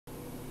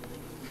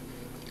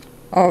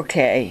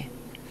Okay,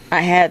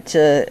 I had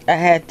to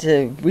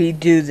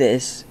redo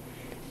this,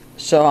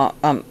 so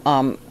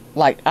I'm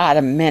like out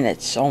of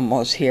minutes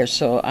almost here.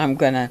 So I'm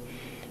gonna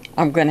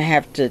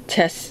have to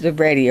test the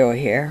radio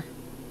here.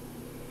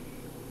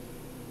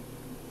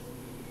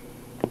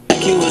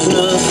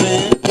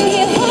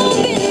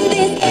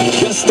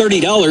 Just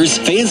 $30,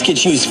 fans can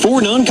choose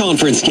 4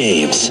 non-conference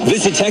games.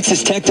 Visit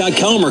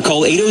TexasTech.com or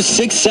call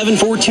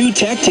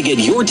 806-742-TECH to get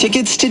your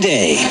tickets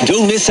today.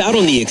 Don't miss out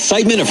on the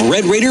excitement of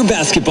Red Raider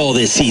basketball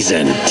this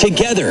season.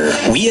 Together,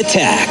 we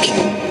attack.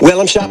 Well,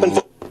 I'm shopping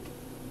for...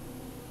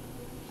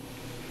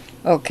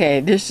 Okay,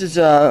 this is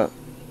a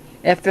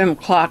FM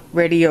clock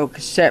radio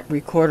cassette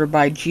recorder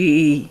by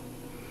GE.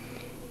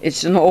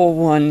 It's an old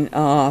one.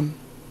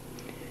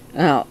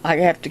 Now I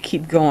have to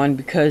keep going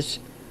because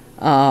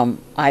I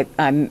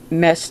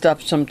messed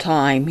up some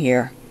time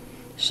here,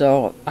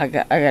 so I'm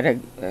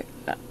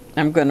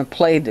gonna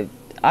play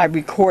I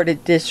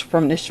recorded this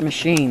from this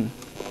machine.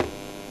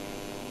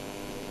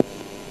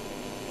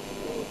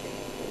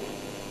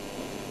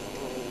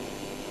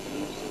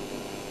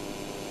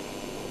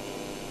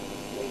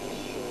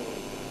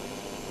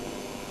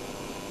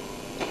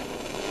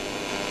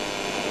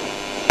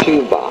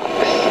 Shoebox.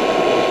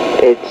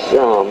 It's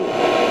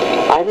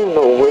I don't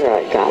know where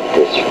I got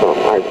this from.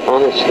 I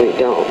honestly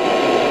don't.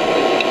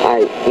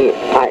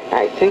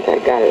 I think I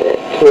got it at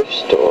a thrift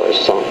store or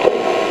something.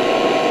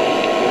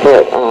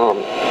 But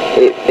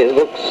it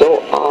looks so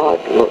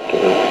odd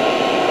looking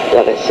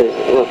that I said,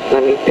 look,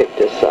 let me pick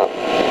this up.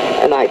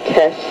 And I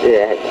tested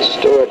it at the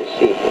store to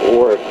see if it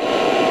worked.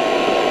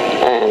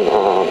 And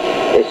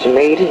it's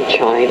made in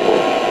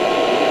China.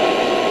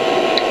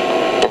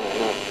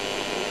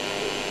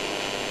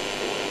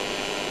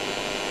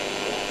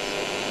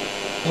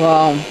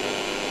 Well,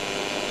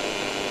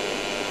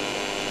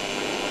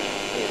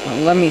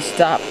 let me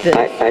stop this.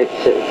 I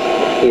said,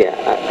 yeah,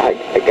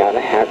 I gotta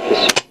have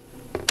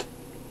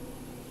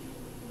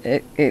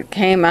this. It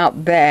came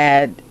out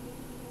bad.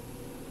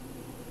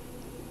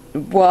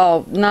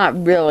 Well,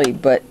 not really,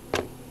 but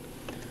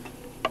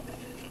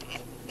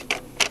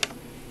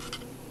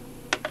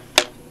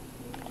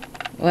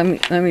let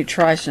me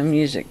try some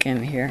music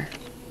in here.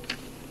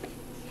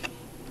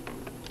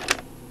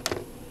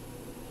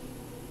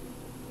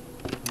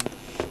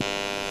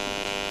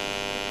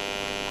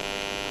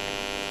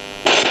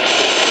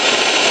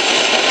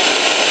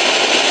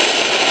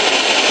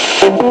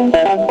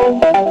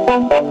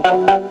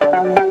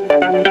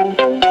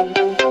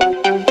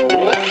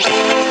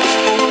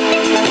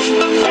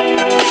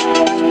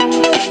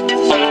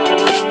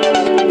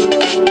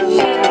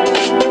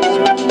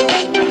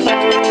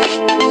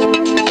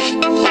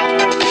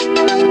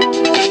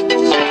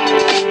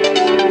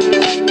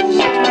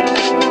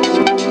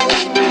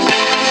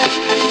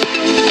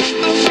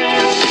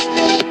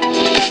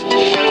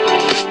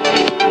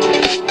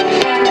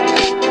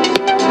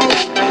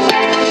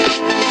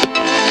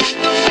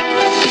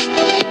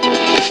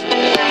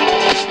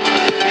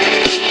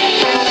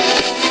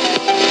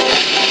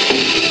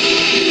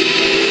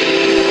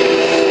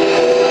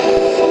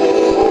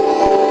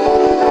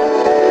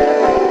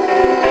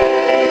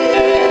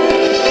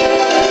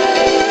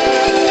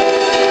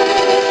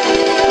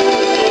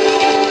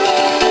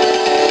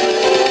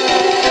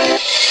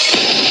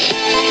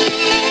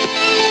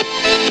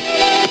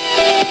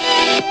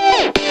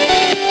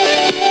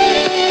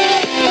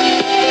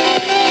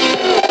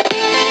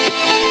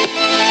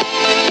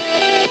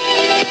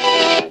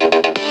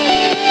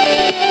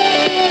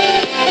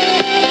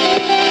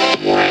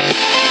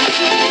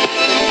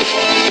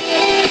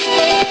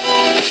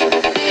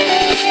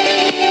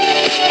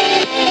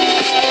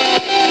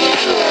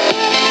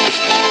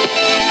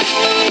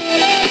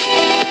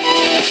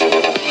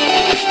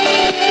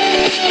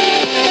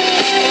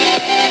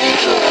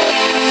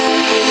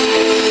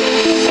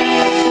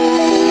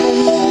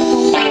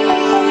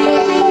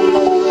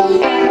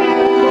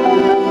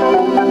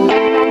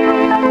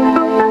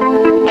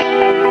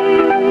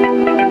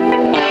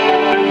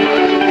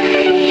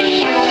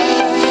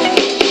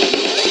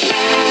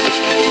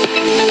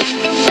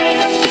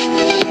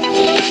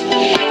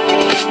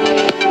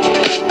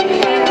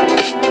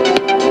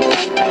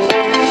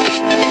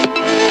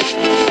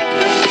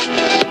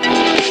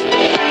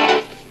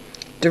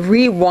 The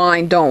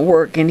rewind don't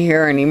work in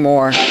here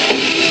anymore.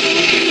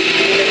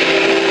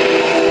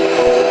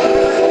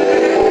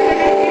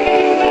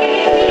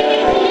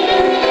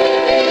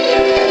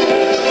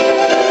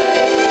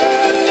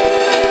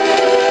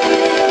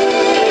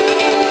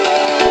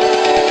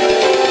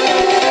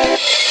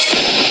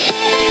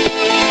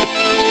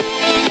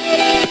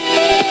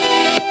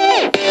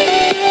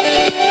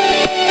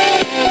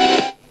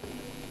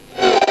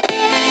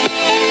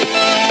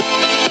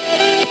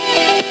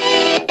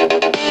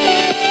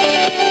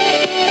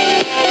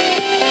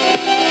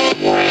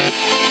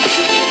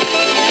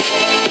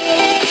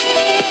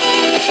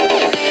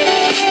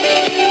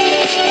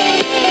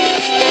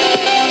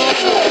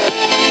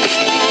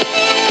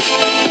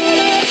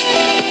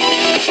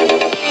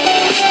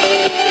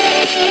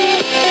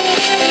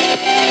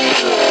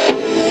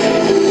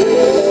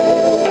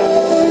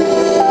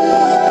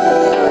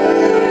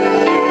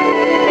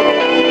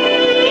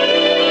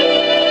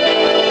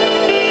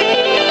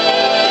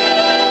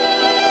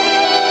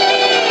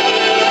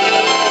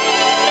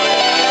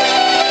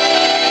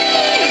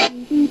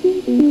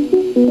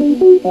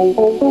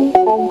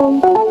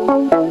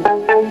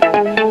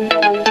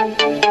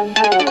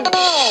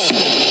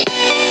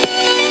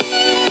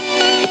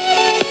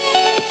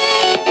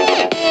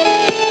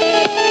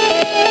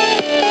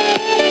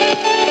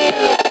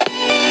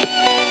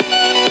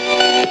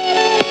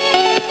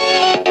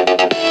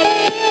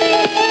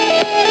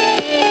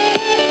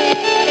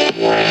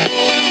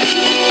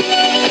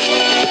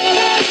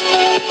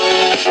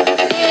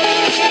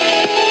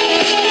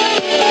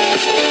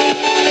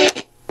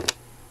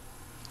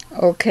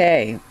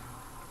 Okay,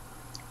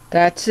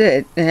 that's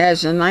it. It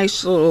has a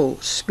nice little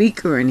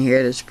speaker in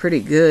here that's pretty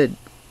good,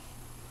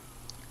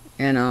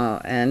 you know,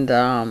 and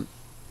it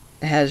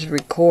has a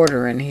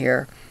recorder in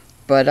here,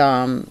 but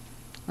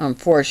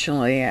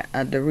unfortunately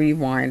the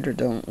rewinder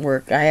don't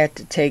work. I had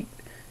to take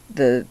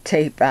the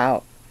tape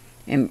out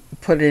and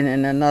put it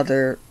in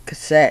another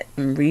cassette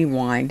and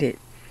rewind it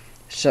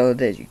so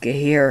that you could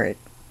hear it,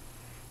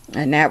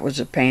 and that was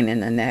a pain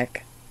in the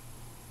neck,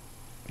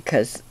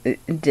 because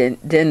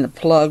then the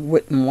plug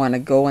wouldn't want to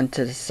go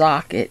into the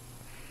socket,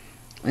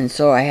 and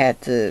so I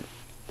had to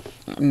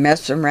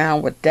mess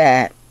around with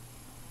that.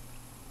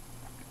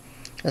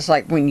 It's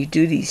like when you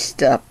do this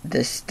stuff,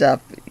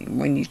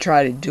 when you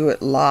try to do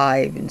it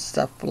live and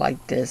stuff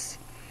like this.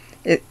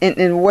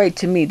 In a way,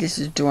 to me, this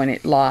is doing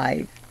it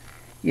live,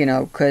 you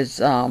know,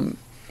 because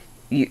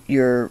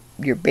you're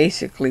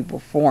basically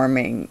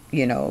performing,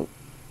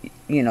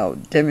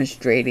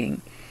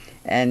 demonstrating,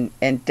 and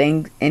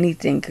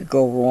anything could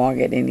go wrong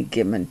at any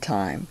given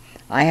time.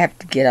 I have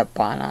to get up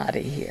on out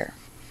of here.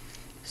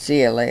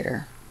 See you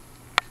later.